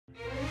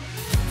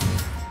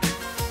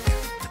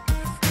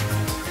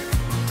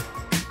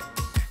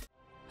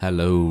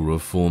Hello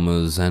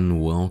Reformers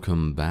and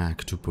welcome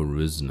back to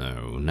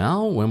Perisno.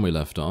 Now, when we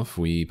left off,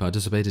 we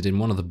participated in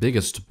one of the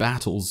biggest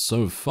battles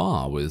so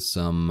far with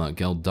some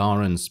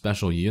Geldaran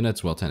special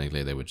units. Well,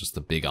 technically they were just the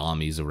big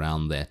armies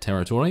around their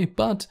territory,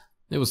 but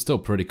it was still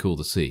pretty cool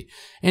to see.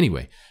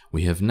 Anyway,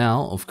 we have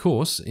now, of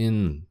course,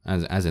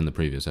 as in the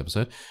previous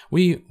episode,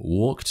 we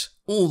walked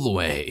all the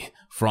way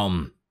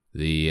from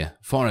the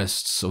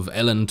forests of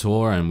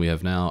Elentor, and we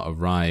have now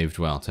arrived.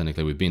 Well,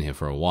 technically we've been here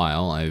for a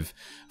while. I've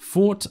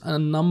fought a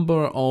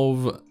number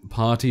of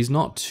parties,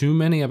 not too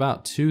many,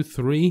 about 2,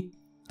 3,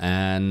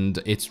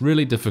 and it's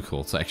really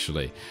difficult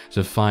actually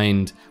to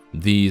find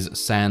these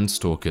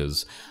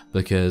Sandstalkers,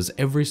 because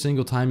every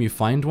single time you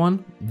find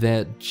one,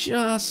 they're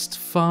just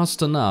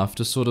fast enough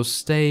to sort of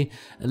stay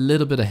a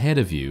little bit ahead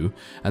of you,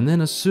 and then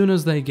as soon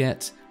as they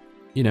get,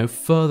 you know,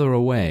 further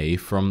away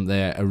from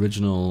their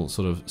original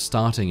sort of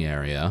starting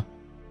area,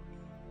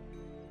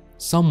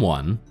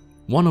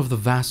 one of the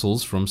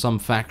vassals from some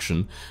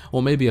faction,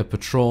 or maybe a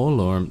patrol,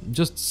 or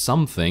just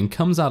something,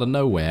 comes out of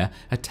nowhere,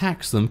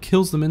 attacks them,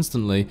 kills them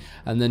instantly,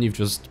 and then you've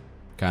just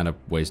kind of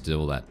wasted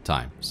all that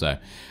time. So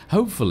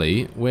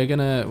hopefully we're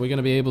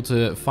gonna be able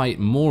to fight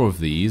more of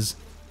these,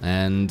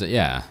 and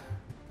yeah,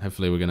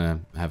 hopefully we're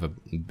gonna have a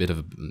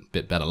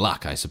bit better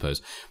luck, I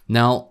suppose.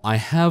 Now, I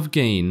have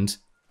gained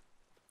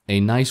a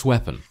nice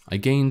weapon. I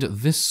gained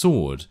this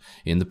sword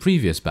in the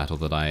previous battle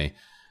that I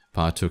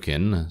partook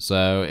in,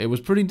 so it was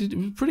pretty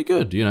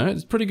good, you know,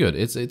 it's pretty good.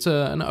 It's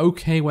an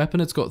okay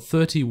weapon. It's got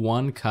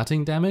 31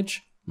 cutting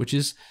damage, which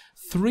is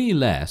 3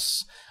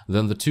 less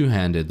than the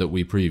two-handed that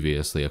we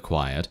previously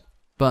acquired,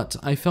 but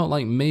I felt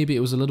like maybe it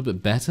was a little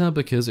bit better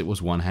because it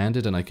was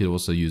one-handed and I could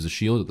also use a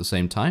shield at the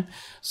same time,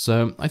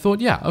 so I thought,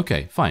 yeah,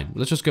 okay, fine,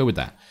 let's just go with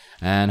that.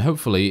 And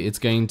hopefully it's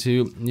going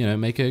to, you know,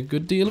 make a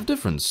good deal of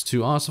difference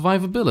to our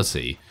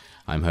survivability,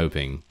 I'm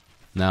hoping.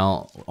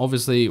 Now,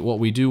 obviously, what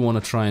we do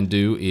want to try and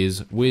do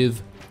is,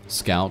 with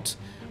Scout,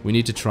 we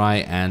need to try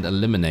and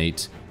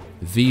eliminate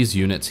these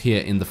units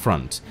here in the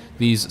front,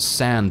 these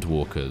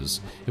Sandwalkers.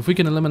 If we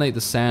can eliminate the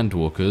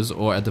Sandwalkers,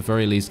 or at the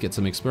very least get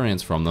some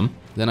experience from them,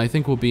 then I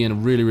think we'll be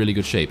in really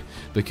good shape,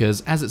 because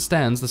as it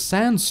stands, the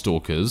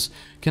Sandstalkers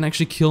can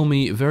actually kill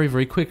me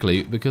very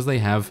quickly, because they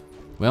have,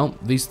 well,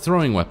 these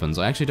throwing weapons.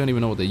 I actually don't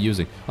even know what they're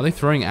using. Are they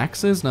throwing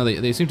axes? No,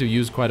 they seem to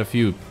use quite a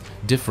few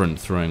different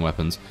throwing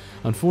weapons.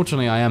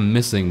 Unfortunately, I am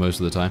missing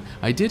most of the time.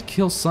 I did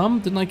kill some.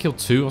 Didn't I kill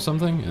 2 or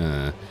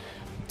something?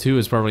 2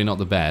 is probably not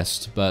the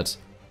best, but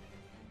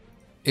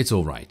it's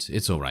alright.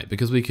 It's alright,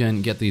 because we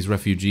can get these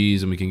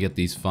refugees and we can get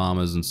these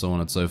farmers and so on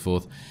and so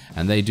forth,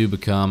 and they do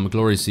become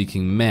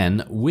glory-seeking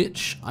men,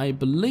 which I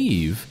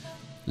believe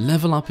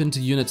level up into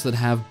units that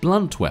have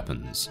blunt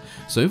weapons.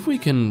 So if we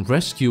can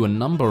rescue a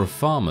number of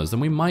farmers, then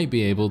we might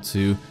be able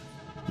to,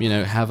 you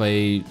know, have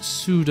a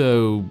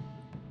pseudo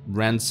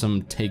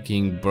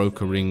ransom-taking,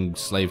 brokering,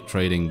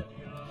 slave-trading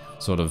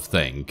sort of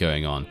thing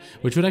going on,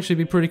 which would actually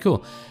be pretty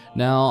cool.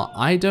 Now,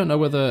 I don't know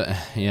whether,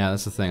 yeah,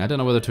 that's the thing, I don't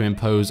know whether to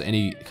impose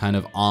any kind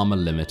of armor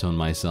limit on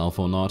myself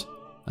or not.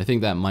 I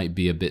think that might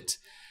be a bit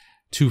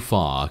too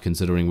far,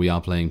 considering we are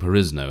playing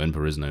Perisno, and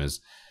Perisno is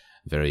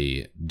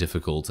very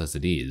difficult as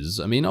it is.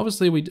 I mean,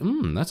 obviously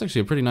that's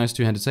actually a pretty nice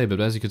two-handed saber,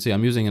 but as you can see,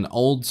 I'm using an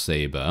old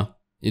saber.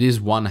 It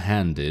is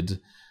one-handed.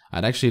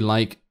 I'd actually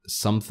like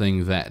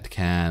something that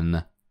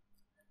can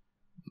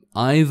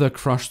either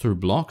crush through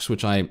blocks,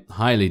 which I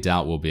highly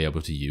doubt we'll be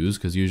able to use,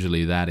 because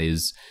usually that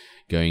is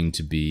going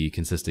to be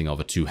consisting of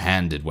a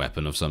two-handed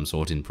weapon of some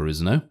sort in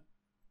Perisno.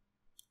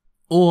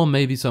 Or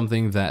maybe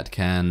something that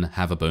can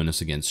have a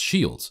bonus against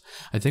shields.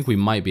 I think we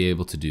might be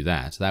able to do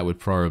that. That would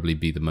probably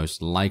be the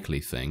most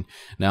likely thing.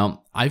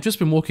 Now, I've just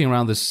been walking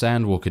around this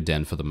Sandwalker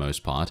den for the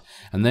most part,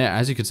 and there,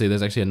 as you can see,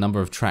 there's actually a number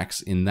of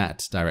tracks in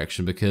that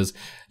direction, because,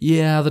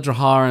 yeah, the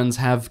Draharans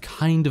have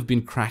kind of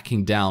been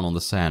cracking down on the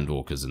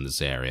Sandwalkers in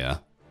this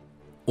area.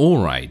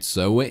 Alright,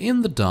 so we're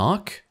in the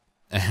dark,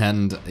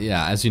 and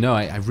yeah, as you know,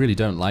 I really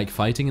don't like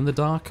fighting in the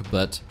dark,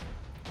 but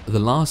the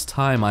last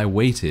time I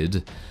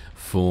waited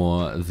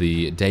for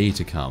the day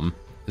to come,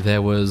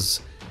 there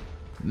was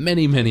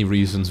many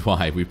reasons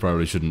why we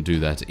probably shouldn't do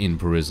that in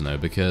Perisno,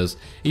 because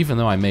even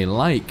though I may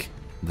like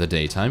the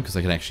daytime, because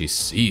I can actually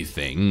see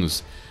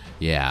things,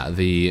 yeah,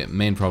 the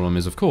main problem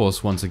is, of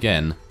course, once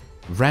again,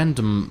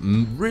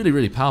 random,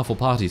 really powerful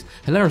parties.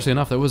 Hilariously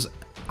enough, there was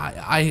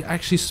I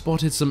actually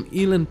spotted some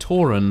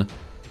Elentoran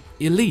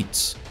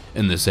elites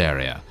in this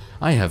area.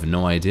 I have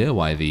no idea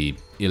why the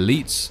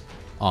elites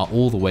are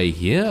all the way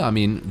here. I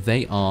mean,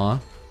 they are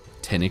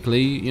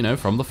technically, you know,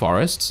 from the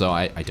forest, so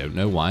I don't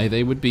know why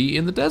they would be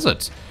in the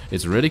desert.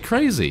 It's really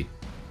crazy.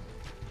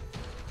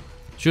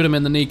 Shoot him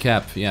in the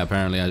kneecap. Yeah,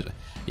 apparently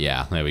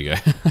yeah, there we go.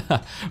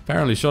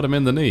 Apparently shot him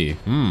in the knee.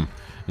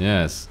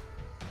 Yes.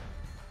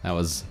 That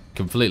was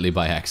completely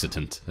by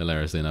accident,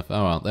 hilariously enough.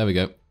 Oh well, there we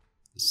go.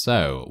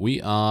 So,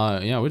 we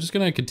are, yeah, we're just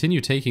going to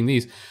continue taking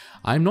these.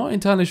 I'm not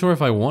entirely sure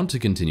if I want to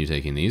continue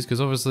taking these, because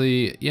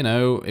obviously, you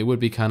know, it would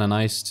be kind of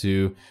nice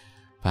to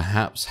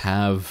perhaps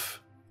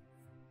have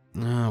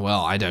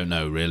well, I don't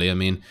know, really. I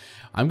mean,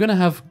 I'm going to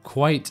have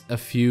quite a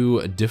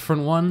few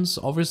different ones,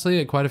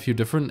 obviously, quite a few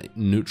different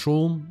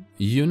neutral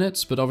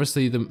units, but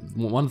obviously the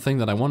one thing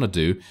that I want to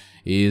do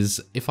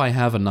is, if I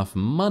have enough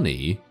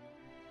money,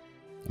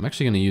 I'm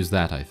actually going to use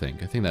that, I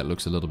think. I think that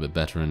looks a little bit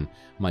better and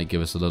might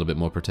give us a little bit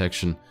more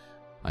protection,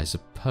 I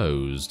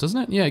suppose.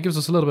 Doesn't it? Yeah, it gives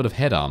us a little bit of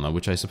head armor,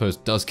 which I suppose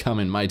does come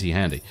in mighty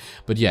handy.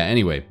 But yeah,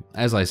 anyway,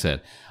 as I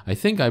said, I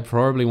think I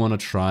probably want to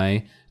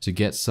try to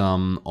get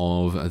some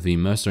of the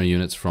mercenary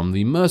units from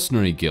the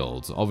mercenary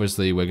guilds.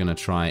 Obviously, we're going to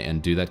try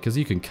and do that because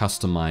you can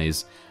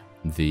customize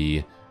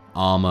the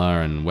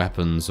armor and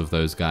weapons of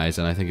those guys,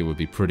 and I think it would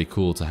be pretty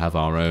cool to have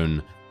our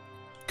own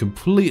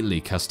completely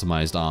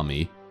customized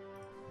army.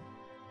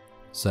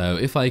 So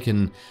if I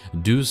can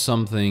do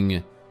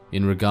something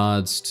in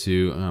regards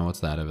to... oh, what's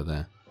that over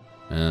there?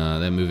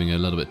 They're moving a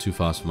little bit too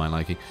fast for my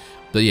liking.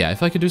 But yeah,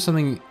 if I could do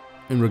something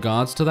in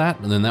regards to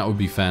that, then that would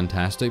be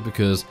fantastic,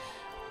 because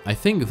I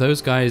think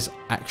those guys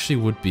actually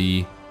would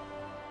be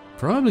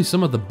probably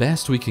some of the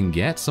best we can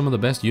get, some of the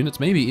best units,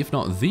 maybe if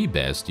not the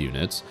best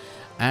units,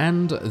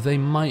 and they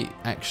might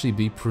actually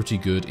be pretty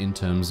good in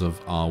terms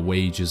of our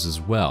wages as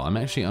well. I'm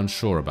actually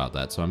unsure about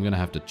that, so I'm going to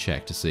have to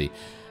check to see.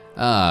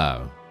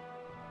 Oh,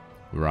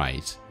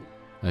 right.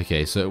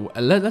 Okay, so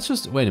let's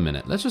just, wait a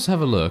minute, let's just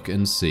have a look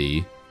and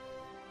see.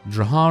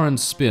 Draharan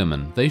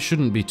Spearmen, they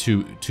shouldn't be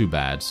too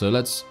bad, so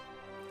let's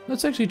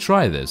actually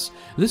try this.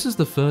 This is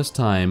the first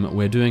time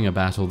we're doing a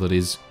battle that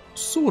is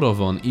sort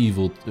of on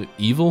evil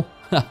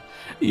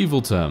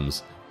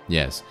terms.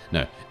 Yes,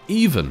 no,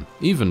 even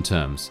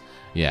terms.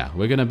 Yeah,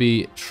 we're gonna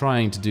be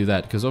trying to do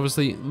that, because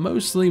obviously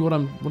mostly what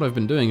I've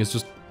been doing is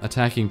just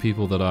attacking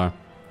people that are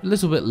a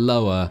little bit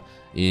lower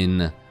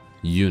in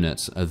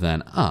units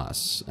than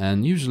us,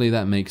 and usually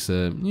that makes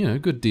a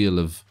good deal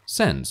of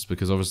sense,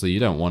 because obviously you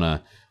don't want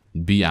to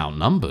be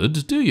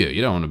outnumbered, do you?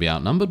 You don't want to be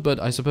outnumbered, but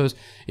I suppose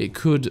it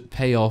could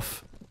pay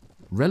off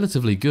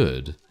relatively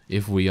good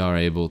if we are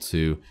able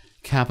to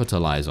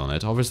capitalize on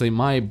it. Obviously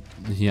my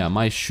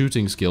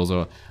shooting skills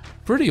are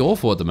pretty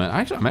awful at the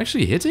moment. I'm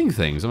actually hitting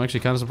things. I'm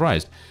actually kind of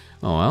surprised.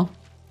 Oh well.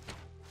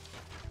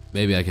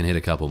 Maybe I can hit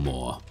a couple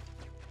more.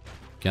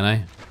 Can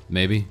I?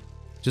 Maybe?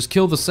 Just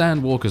kill the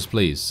sandwalkers,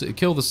 please.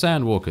 Kill the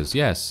sandwalkers.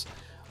 Yes.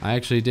 I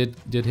actually did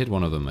hit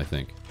one of them, I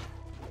think.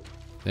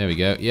 There we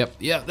go.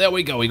 Yep, there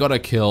we go. We got a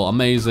kill.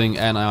 Amazing.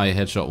 And I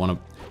headshot one of...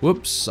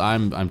 whoops.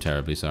 I'm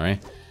terribly sorry.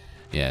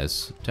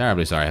 Yes,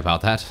 terribly sorry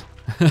about that.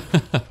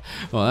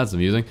 Well, that's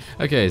amusing.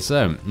 Okay,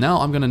 so now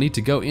I'm going to need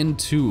to go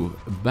into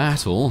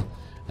battle.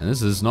 And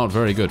this is not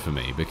very good for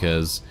me,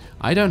 because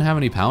I don't have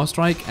any power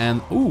strike.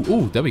 And,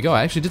 ooh, there we go.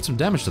 I actually did some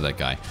damage to that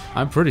guy.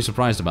 I'm pretty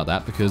surprised about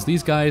that, because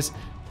these guys...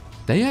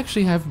 they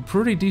actually have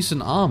pretty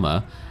decent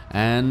armor,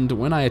 and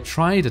when I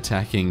tried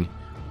attacking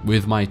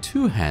with my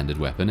two-handed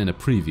weapon in a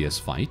previous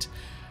fight,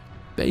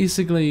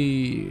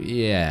 basically,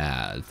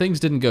 yeah, things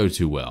didn't go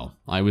too well.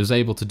 I was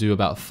able to do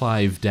about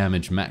 5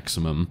 damage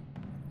maximum.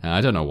 I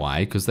don't know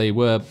why, because they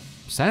were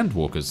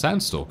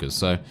sandstalkers,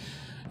 so,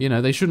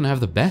 they shouldn't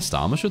have the best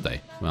armor, should they?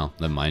 Well,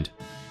 never mind.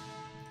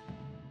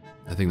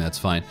 I think that's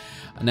fine.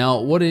 Now,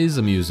 what is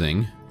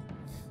amusing,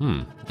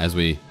 as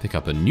we pick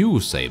up a new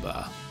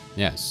saber,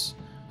 yes,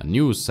 a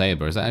new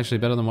saber. Is that actually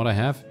better than what I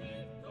have?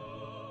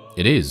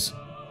 It is.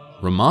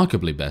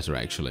 Remarkably better,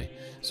 actually.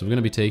 So we're going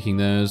to be taking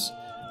those,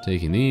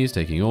 taking these,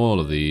 taking all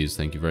of these.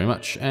 Thank you very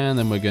much. And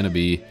then we're going to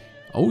be...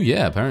 oh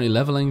yeah, apparently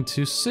leveling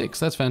to 6.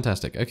 That's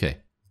fantastic. Okay.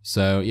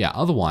 So yeah,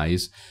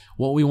 otherwise,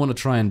 what we want to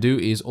try and do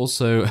is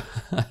also...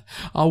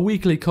 our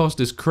weekly cost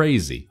is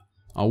crazy.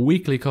 Our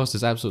weekly cost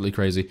is absolutely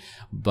crazy.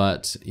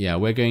 But yeah,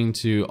 we're going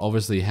to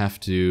obviously have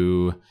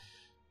to...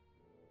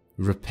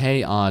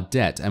 repay our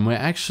debt, and we're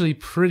actually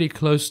pretty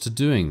close to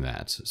doing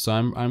that, so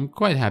I'm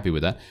quite happy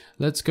with that.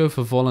 Let's go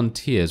for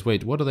volunteers.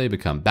 Wait, what do they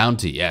become?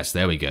 Bounty. Yes,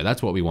 there we go.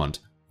 That's what we want.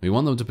 We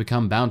want them to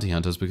become bounty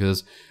hunters,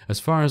 because as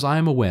far as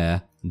I'm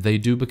aware, they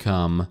do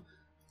become...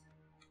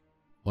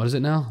 what is it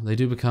now? They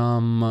do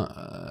become,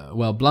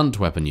 well, blunt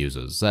weapon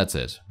users. That's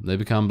it. They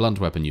become blunt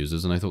weapon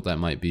users, and I thought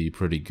that might be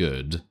pretty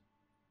good.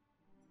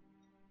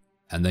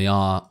 And they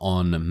are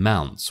on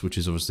mounts, which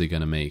is obviously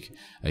going to make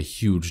a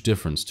huge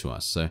difference to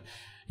us, so...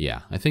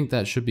 yeah, I think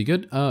that should be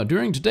good.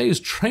 During today's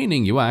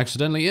training, you were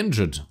accidentally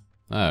injured.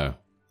 Oh.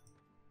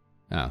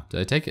 Oh,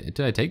 did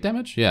I take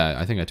damage? Yeah,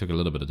 I think I took a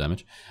little bit of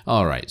damage.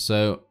 Alright,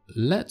 so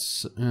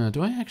let's...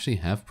 do I actually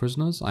have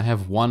prisoners? I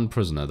have 1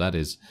 prisoner. That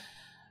is...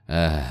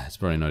 it's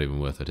probably not even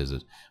worth it, is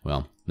it?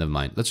 Well, never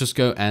mind. Let's just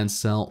go and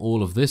sell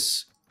all of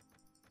this.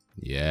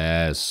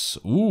 Yes.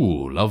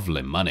 Ooh,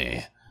 lovely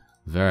money.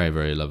 Very,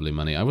 very lovely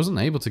money. I wasn't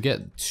able to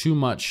get too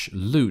much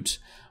loot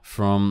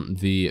from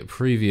the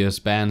previous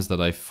bands that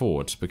I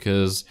fought,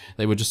 because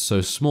they were just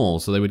so small,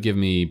 so they would give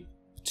me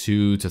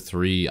 2 to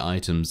 3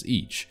 items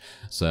each.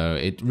 So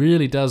it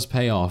really does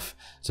pay off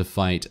to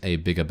fight a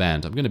bigger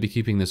band. I'm going to be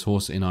keeping this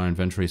horse in our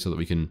inventory so that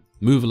we can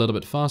move a little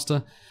bit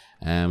faster,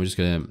 and we're just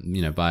going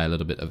to, buy a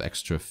little bit of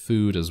extra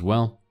food as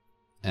well.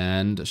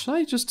 And should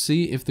I just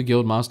see if the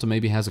Guildmaster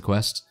maybe has a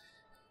quest?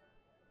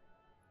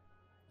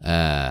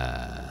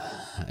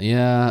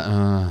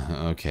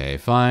 Yeah, okay,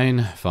 fine.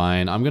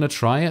 I'm gonna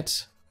try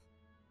it.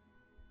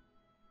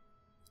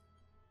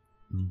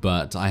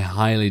 But I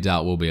highly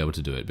doubt we'll be able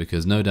to do it,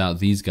 because no doubt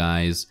these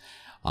guys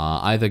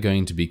are either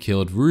going to be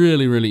killed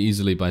really, really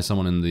easily by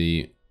someone in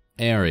the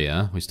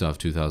area. We still have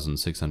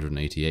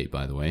 2,688,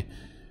 by the way.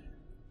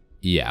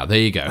 Yeah, there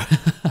you go.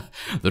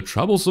 The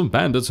troublesome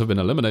bandits have been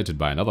eliminated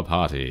by another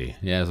party.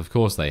 Yes, of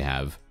course they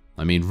have.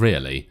 I mean,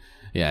 really.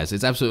 Yes,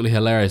 it's absolutely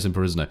hilarious in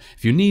Perisno.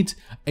 If you need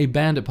a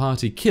bandit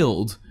party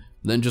killed,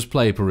 then just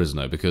play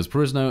Perisno, because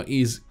Perisno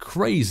is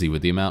crazy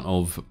with the amount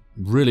of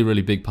really,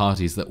 really big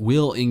parties that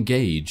will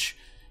engage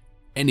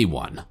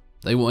anyone.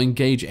 They will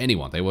engage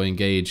anyone. They will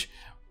engage,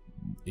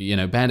 you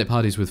know, bandit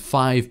parties with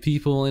 5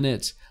 people in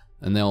it,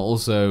 and they'll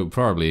also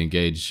probably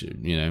engage,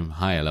 you know,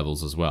 higher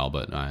levels as well,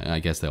 but I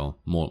guess they're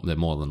more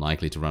than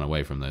likely to run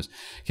away from those.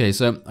 Okay,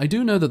 so I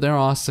do know that there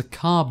are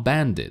Sakar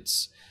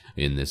bandits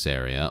in this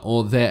area,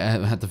 or there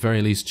at the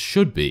very least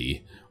should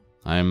be.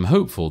 I'm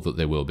hopeful that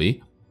there will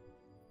be,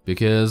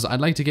 because I'd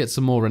like to get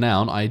some more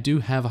renown. I do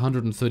have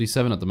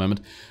 137 at the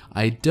moment.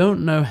 I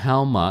don't know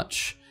how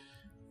much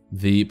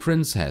the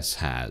princess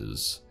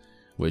has,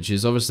 which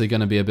is obviously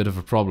going to be a bit of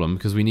a problem,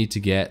 because we need to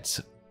get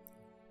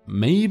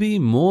maybe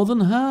more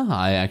than her?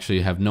 I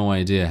actually have no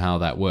idea how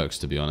that works,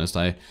 to be honest.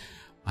 I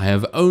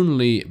have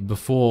only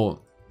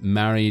before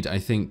married, I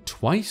think,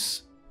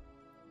 twice?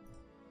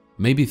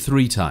 Maybe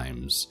 3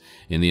 times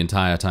in the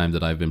entire time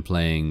that I've been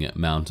playing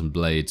Mount and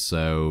Blade,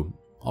 so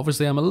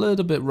obviously I'm a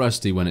little bit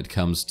rusty when it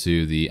comes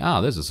to the...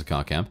 Ah, there's a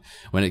Sakar camp.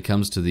 When it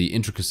comes to the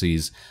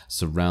intricacies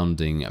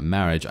surrounding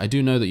marriage. I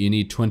do know that you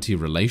need 20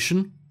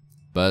 relation,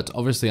 but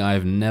obviously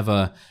I've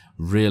never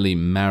really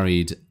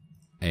married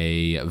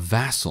a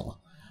vassal.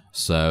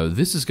 So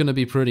this is going to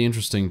be pretty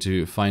interesting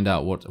to find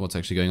out what's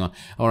actually going on.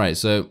 Alright,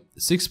 so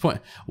 6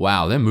 point...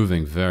 Wow, they're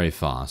moving very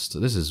fast.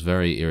 This is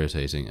very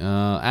irritating.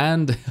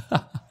 And...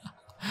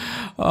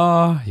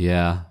 Oh,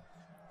 yeah.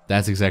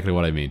 That's exactly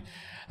what I mean.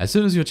 As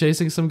soon as you're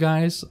chasing some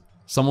guys,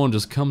 someone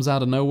just comes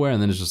out of nowhere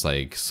and then it's just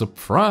like,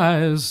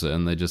 surprise!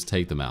 And they just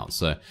take them out.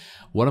 So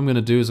what I'm going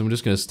to do is I'm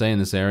just going to stay in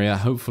this area.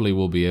 Hopefully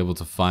we'll be able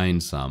to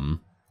find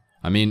some.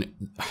 I mean,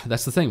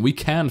 that's the thing. We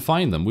can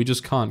find them. We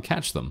just can't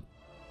catch them.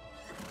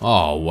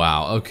 Oh,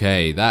 wow.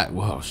 Okay,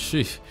 whoa,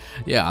 sheesh.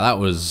 Yeah, that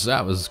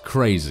was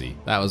crazy.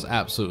 That was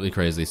absolutely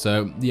crazy.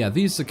 So, yeah,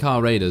 these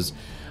Sakar raiders,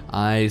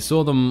 I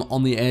saw them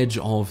on the edge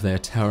of their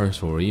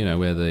territory, you know,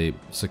 where the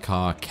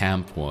Sakar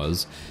camp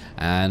was.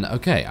 And,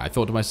 okay, I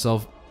thought to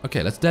myself,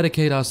 okay, let's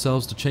dedicate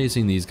ourselves to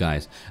chasing these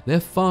guys. They're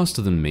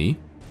faster than me.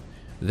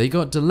 They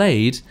got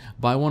delayed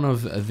by one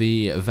of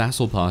the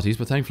vassal parties,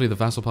 but thankfully the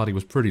vassal party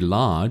was pretty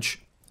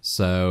large.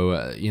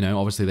 So, you know,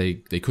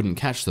 obviously they couldn't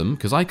catch them,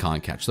 because I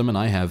can't catch them, and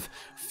I have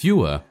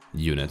fewer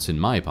units in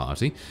my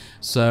party.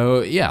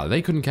 So, yeah,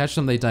 they couldn't catch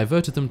them. They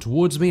diverted them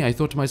towards me. I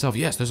thought to myself,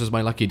 yes, this is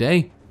my lucky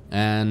day.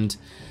 And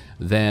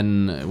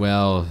then,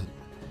 well,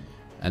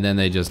 and then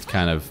they just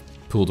kind of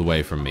pulled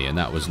away from me, and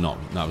that was not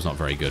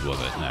very good,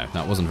 was it? No,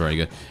 that wasn't very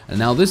good. And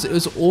now this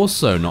is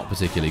also not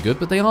particularly good,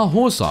 but they are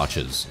horse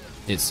archers,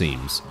 it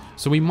seems.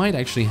 So we might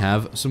actually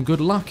have some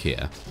good luck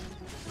here.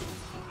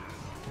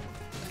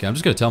 Okay, I'm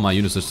just going to tell my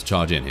units just to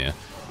charge in here,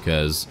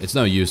 because it's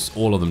no use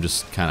all of them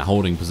just kind of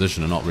holding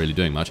position and not really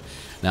doing much.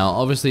 Now,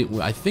 obviously,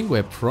 I think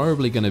we're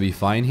probably going to be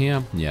fine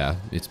here. Yeah,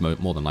 it's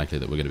more than likely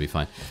that we're going to be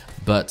fine.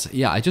 But,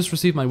 yeah, I just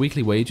received my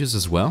weekly wages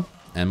as well,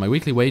 and my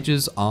weekly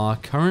wages are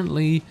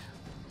currently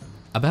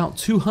about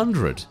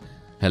 200,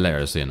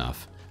 hilariously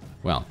enough.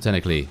 Well,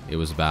 technically, it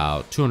was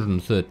about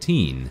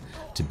 213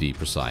 to be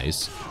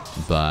precise,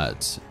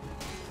 but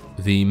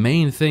the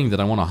main thing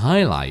that I want to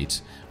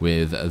highlight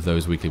with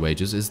those weekly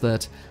wages is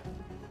that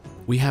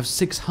we have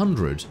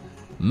 600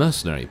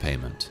 mercenary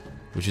payment,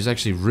 which is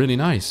actually really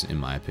nice in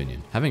my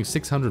opinion. Having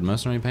 600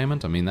 mercenary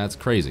payment, I mean, that's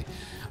crazy.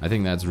 I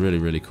think that's really,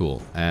 really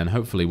cool, and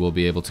hopefully we'll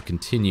be able to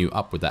continue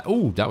up with that.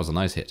 Oh, that was a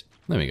nice hit.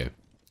 There we go.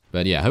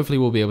 But yeah, hopefully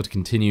we'll be able to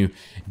continue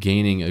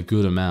gaining a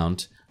good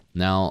amount.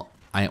 Now,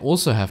 I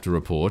also have to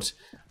report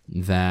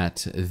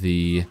that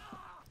the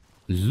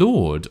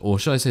Lord, or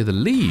should I say the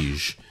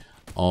Liege,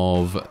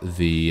 of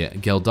the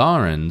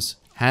Geldarans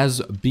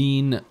has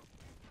been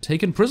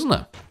taken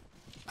prisoner,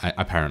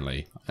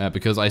 apparently.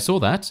 Because I saw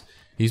that.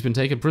 He's been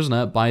taken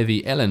prisoner by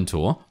the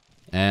Elentor,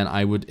 and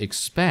I would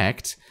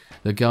expect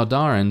the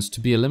Geldarans to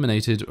be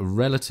eliminated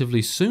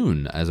relatively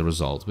soon as a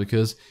result,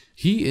 because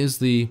he is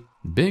the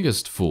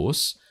biggest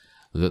force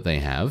that they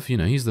have. You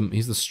know, he's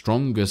the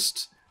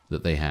strongest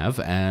that they have,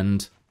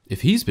 and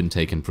if he's been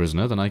taken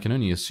prisoner, then I can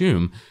only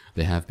assume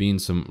there have been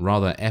some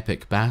rather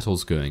epic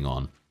battles going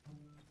on.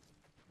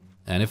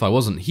 And if I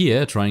wasn't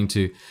here trying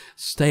to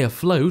stay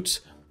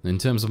afloat in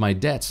terms of my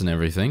debts and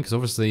everything, because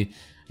obviously,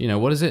 you know,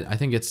 what is it? I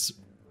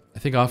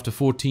think after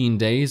 14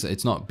 days,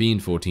 it's not been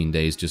 14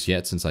 days just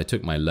yet since I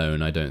took my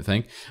loan, I don't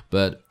think,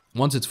 but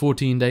once it's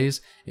 14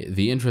 days,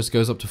 the interest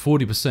goes up to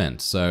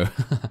 40%, so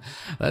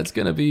that's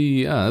going to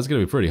be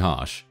pretty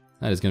harsh.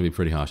 That is going to be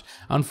pretty harsh.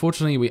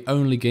 Unfortunately, we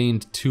only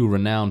gained 2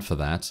 renown for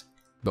that,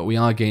 but we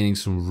are gaining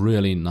some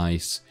really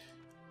nice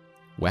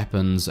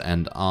weapons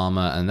and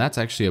armor, and that's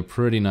actually a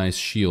pretty nice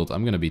shield.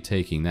 I'm going to be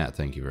taking that,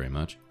 thank you very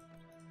much.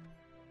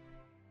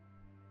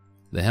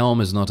 The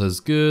helm is not as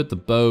good, the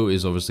bow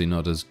is obviously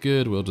not as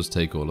good, we'll just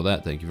take all of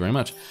that, thank you very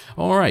much.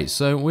 Alright,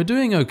 so we're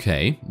doing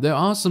okay. There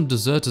are some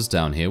deserters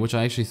down here, which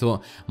I actually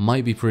thought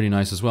might be pretty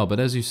nice as well, but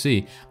as you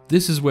see,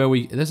 this is where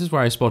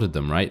I spotted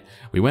them, right?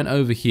 We went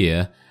over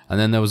here, and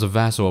then there was a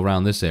vassal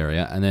around this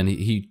area, and then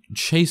he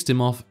chased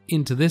him off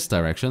into this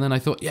direction, and then I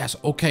thought, yes,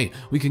 okay,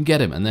 we can get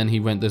him, and then he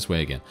went this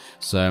way again.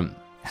 So,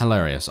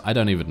 hilarious, I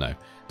don't even know.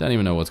 Don't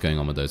even know what's going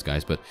on with those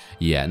guys, but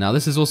yeah. Now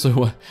this is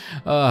also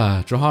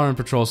Draharan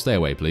Patrol, stay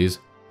away please.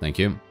 Thank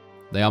you.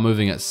 They are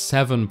moving at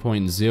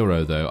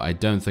 7.0 though. I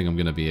don't think I'm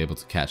going to be able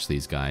to catch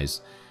these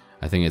guys.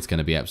 I think it's going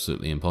to be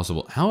absolutely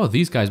impossible. How are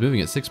these guys moving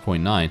at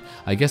 6.9?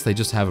 I guess they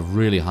just have a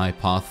really high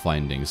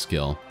pathfinding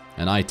skill,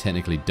 and I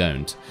technically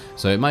don't.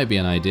 So it might be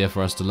an idea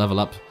for us to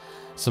level up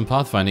some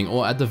pathfinding,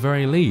 or at the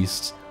very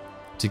least,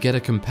 to get a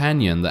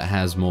companion that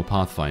has more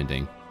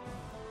pathfinding.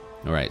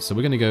 Alright, so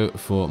we're going to go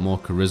for more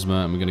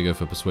charisma, and we're going to go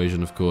for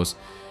persuasion, of course.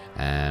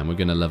 And we're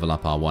going to level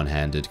up our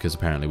one-handed, because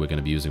apparently we're going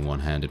to be using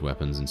one-handed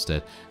weapons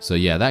instead. So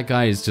yeah, that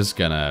guy is just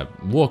going to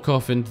walk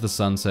off into the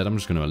sunset. I'm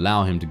just going to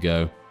allow him to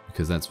go,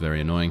 because that's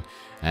very annoying.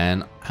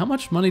 And how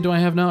much money do I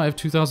have now? I have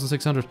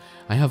 2,600.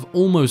 I have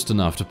almost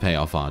enough to pay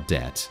off our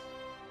debt.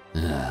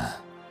 Ugh.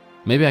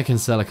 Maybe I can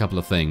sell a couple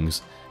of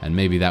things, and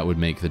maybe that would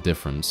make the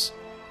difference.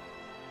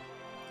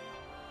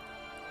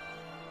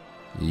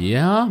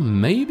 Yeah,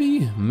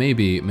 maybe.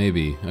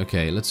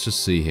 Okay, let's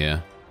just see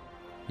here.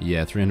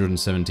 Yeah,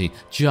 317.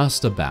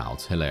 Just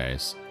about.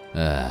 Hilarious.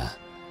 That's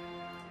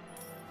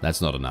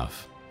not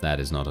enough. That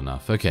is not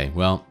enough. Okay,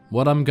 well,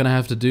 what I'm going to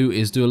have to do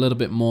is do a little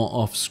bit more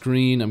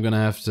off-screen. I'm going to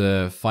have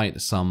to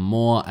fight some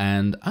more,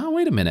 and... Oh,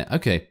 wait a minute.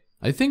 Okay,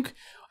 I think,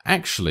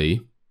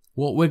 actually,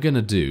 what we're going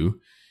to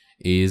do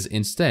is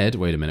instead...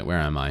 Wait a minute, where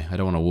am I? I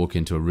don't want to walk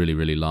into a really,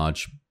 really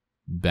large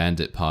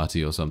bandit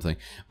party or something.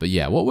 But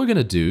yeah, what we're going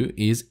to do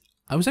is...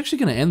 I was actually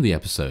going to end the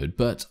episode,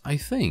 but I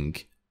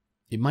think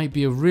it might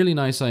be a really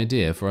nice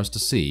idea for us to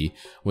see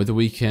whether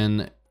we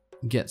can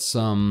get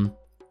some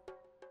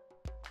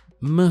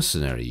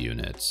mercenary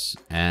units.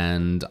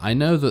 And I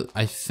know that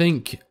I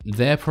think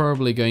they're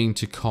probably going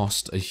to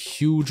cost a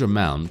huge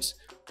amount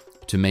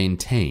to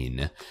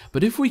maintain.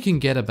 But if we can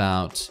get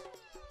about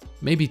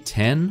maybe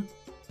 10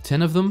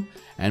 of them,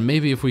 and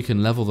maybe if we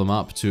can level them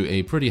up to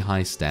a pretty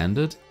high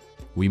standard,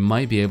 we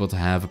might be able to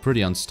have a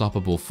pretty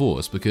unstoppable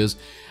force, because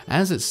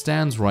as it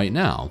stands right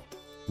now,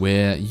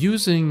 we're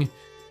using...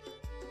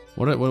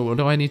 What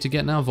do I need to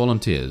get now?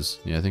 Volunteers.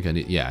 Yeah, I think I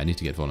need... Yeah, I need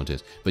to get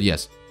volunteers. But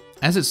yes,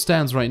 as it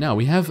stands right now,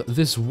 we have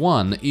this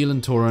one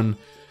Elantoran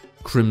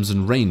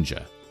Crimson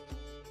Ranger.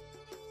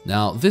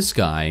 Now, this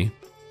guy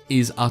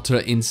is utter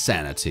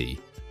insanity,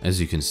 as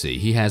you can see.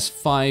 He has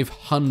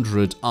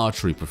 500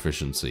 archery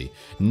proficiency,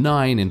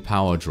 9 in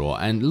power draw,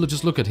 and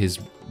just look at his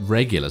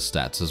regular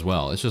stats as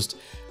well. It's just...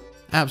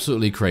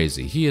 absolutely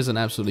crazy. He is an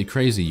absolutely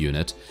crazy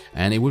unit,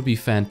 and it would be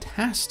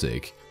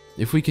fantastic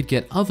if we could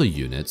get other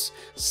units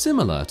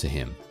similar to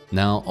him.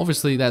 Now,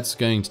 obviously that's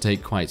going to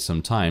take quite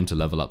some time to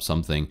level up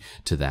something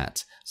to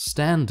that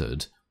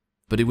standard,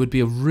 but it would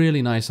be a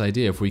really nice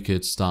idea if we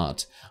could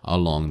start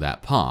along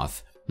that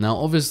path. Now,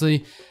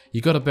 obviously, you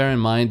got to bear in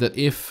mind that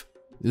if...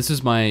 This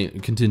is my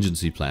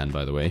contingency plan,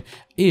 by the way.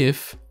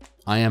 If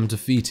I am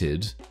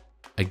defeated...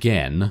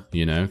 again,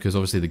 you know, because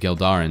obviously the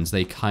Geldarans,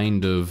 they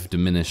kind of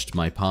diminished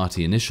my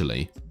party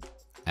initially,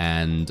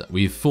 and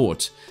we've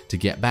fought to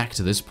get back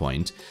to this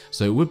point,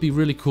 so it would be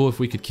really cool if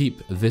we could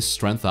keep this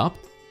strength up.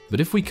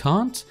 But if we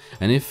can't,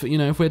 and if, you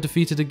know, if we're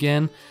defeated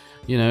again,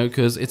 you know,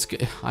 because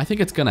I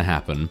think it's gonna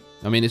happen.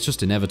 I mean, it's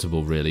just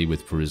inevitable, really,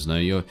 with Perisno.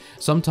 You're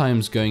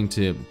sometimes going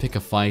to pick a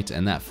fight,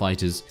 and that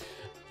fight is,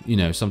 you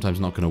know, sometimes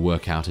not going to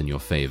work out in your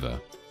favor.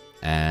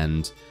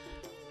 And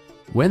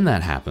when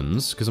that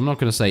happens, because I'm not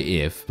going to say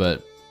if,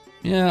 but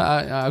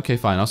yeah, okay,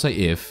 fine, I'll say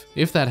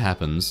if that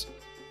happens,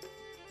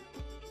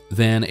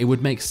 then it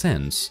would make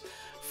sense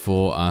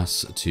for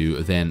us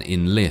to then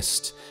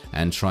enlist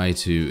and try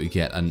to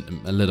get a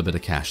little bit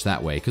of cash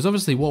that way. Because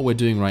obviously what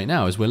we're doing right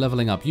now is we're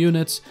leveling up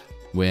units,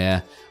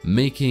 we're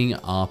making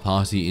our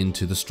party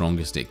into the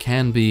strongest it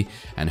can be,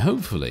 and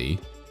hopefully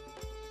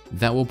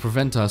that will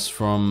prevent us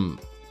from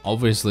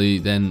obviously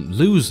then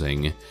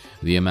losing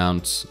the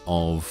amount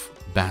of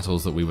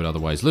battles that we would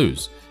otherwise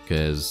lose,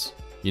 because,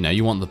 you know,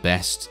 you want the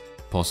best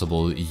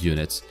possible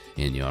units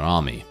in your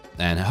army.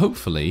 And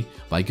hopefully,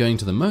 by going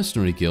to the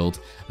Mercenary Guild,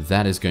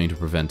 that is going to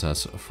prevent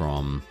us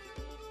from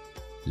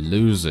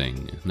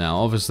losing. Now,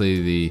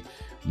 obviously, the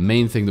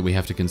main thing that we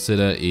have to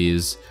consider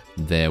is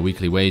their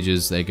weekly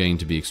wages. They're going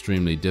to be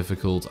extremely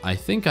difficult. I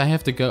think I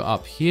have to go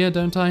up here,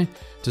 don't I?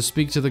 To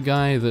speak to the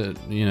guy that,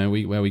 you know,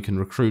 where we can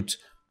recruit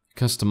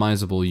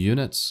customizable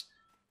units.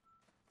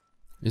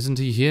 Isn't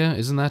he here?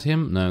 Isn't that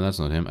him? No, that's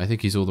not him. I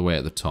think he's all the way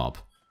at the top.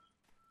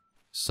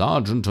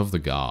 Sergeant of the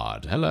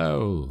Guard.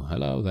 Hello.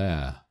 Hello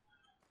there.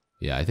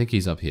 Yeah, I think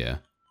he's up here.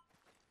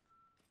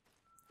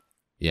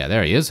 Yeah,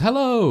 there he is.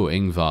 Hello,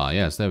 Ingvar.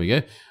 Yes, there we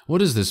go.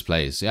 What is this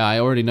place? Yeah, I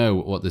already know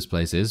what this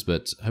place is,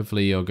 but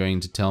hopefully you're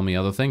going to tell me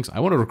other things. I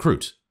want to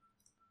recruit.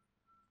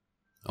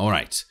 All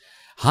right.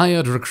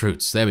 Hired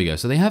recruits. There we go.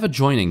 So they have a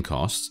joining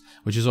cost,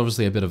 which is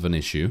obviously a bit of an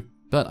issue,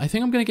 but I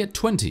think I'm going to get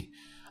 20.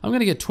 I'm going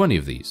to get 20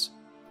 of these.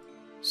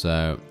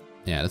 So,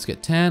 yeah, let's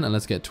get 10 and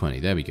let's get 20.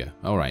 There we go.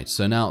 All right.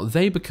 So now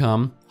they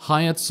become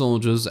hired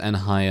soldiers and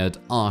hired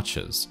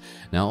archers.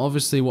 Now,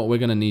 obviously, what we're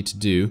going to need to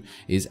do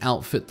is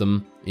outfit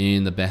them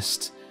in the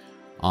best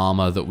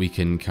armor that we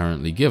can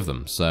currently give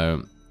them.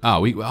 So,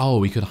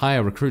 we could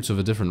hire recruits of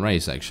a different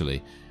race,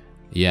 actually.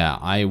 Yeah,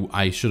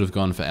 I should have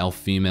gone for elf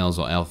females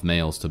or elf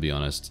males, to be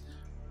honest.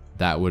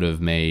 That would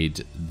have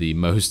made the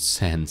most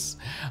sense.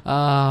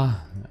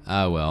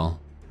 Well.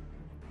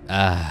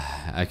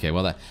 Okay,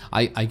 well,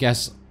 I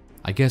guess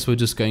we're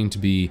just going to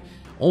be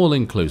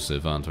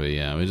all-inclusive, aren't we?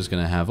 Yeah, we're just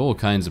going to have all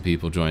kinds of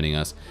people joining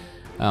us.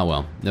 Oh,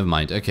 well, never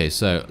mind. Okay,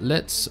 so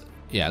let's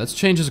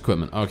change his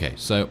equipment. Okay,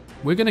 so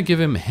we're going to give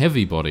him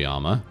heavy body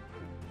armor.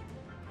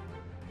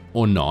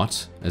 Or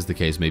not, as the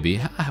case may be.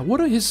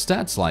 What are his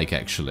stats like,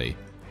 actually?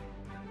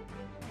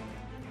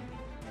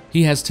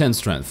 He has 10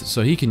 strength,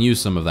 so he can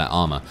use some of that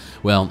armor.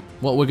 Well,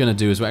 what we're going to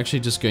do is we're actually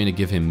just going to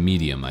give him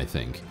medium, I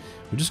think.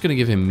 We're just going to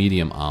give him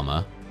medium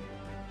armor.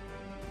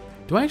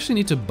 Do I actually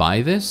need to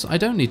buy this? I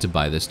don't need to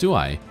buy this, do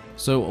I?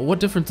 So what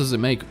difference does it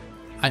make?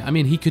 I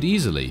mean, he could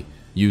easily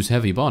use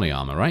heavy body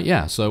armor, right?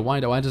 Yeah, so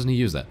why doesn't he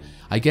use that?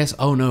 I guess,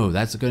 oh no,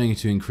 that's going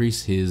to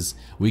increase his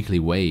weekly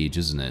wage,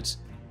 isn't it?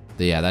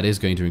 Yeah, that is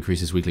going to increase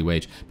his weekly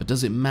wage, but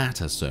does it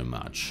matter so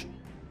much?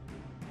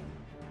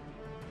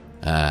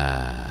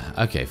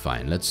 Okay,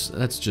 fine. Let's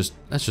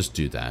just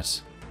do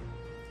that.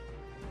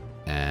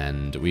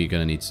 And we're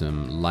gonna need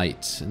some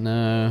light.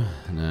 No,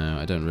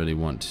 I don't really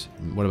want.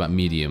 What about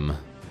medium?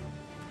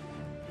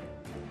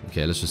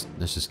 Okay, let's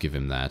just give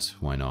him that.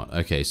 Why not?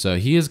 Okay, so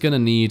he is gonna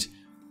need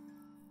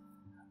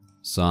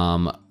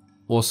some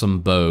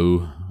awesome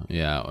bow.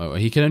 Yeah,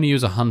 he can only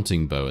use a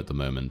hunting bow at the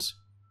moment.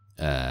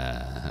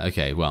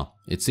 Okay, well,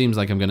 it seems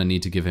like I'm gonna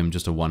need to give him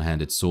just a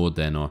one-handed sword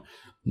then, or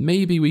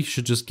maybe we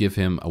should just give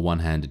him a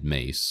one-handed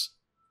mace.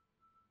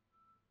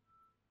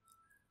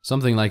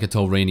 Something like a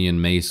Tolranian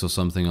mace or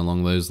something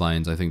along those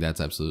lines. I think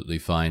that's absolutely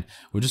fine.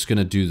 We're just going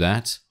to do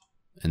that.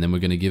 And then we're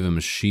going to give him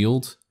a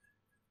shield.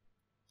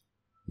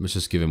 Let's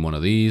just give him one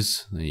of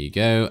these. There you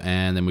go.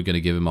 And then we're going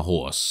to give him a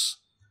horse.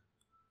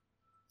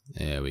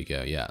 There we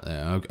go. Yeah.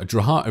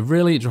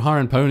 Really?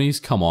 Draharan ponies?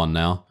 Come on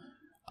now.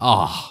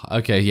 Ah,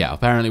 okay, yeah,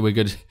 apparently we're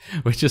good.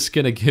 We're just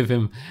gonna give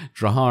him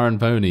Draharan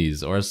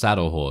ponies or a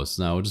saddle horse.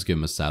 No, we'll just give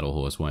him a saddle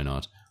horse, why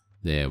not?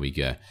 There we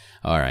go.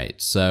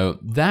 Alright, so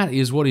that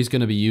is what he's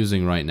gonna be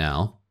using right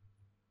now.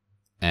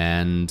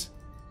 And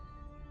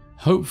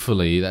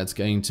hopefully that's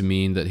going to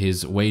mean that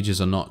his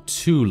wages are not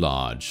too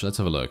large. Let's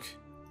have a look.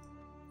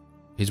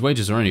 His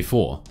wages are only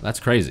 4. That's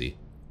crazy.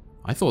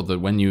 I thought that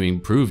when you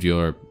improved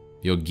your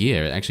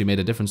gear, it actually made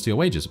a difference to your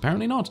wages.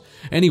 Apparently not.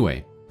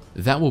 Anyway,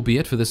 that will be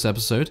it for this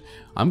episode.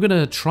 I'm going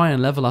to try and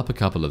level up a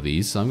couple of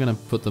these. So I'm going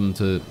to put them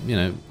to, you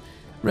know,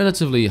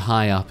 relatively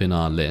high up in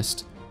our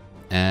list.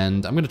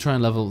 And I'm going to try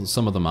and level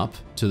some of them up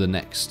to the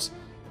next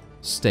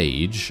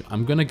stage.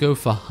 I'm going to go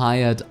for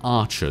hired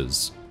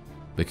archers,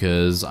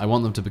 because I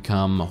want them to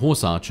become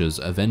horse archers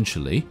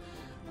eventually.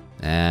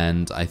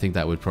 And I think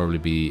that would probably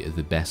be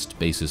the best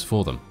basis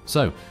for them.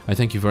 So, I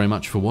thank you very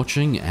much for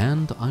watching,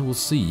 and I will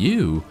see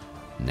you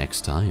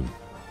next time.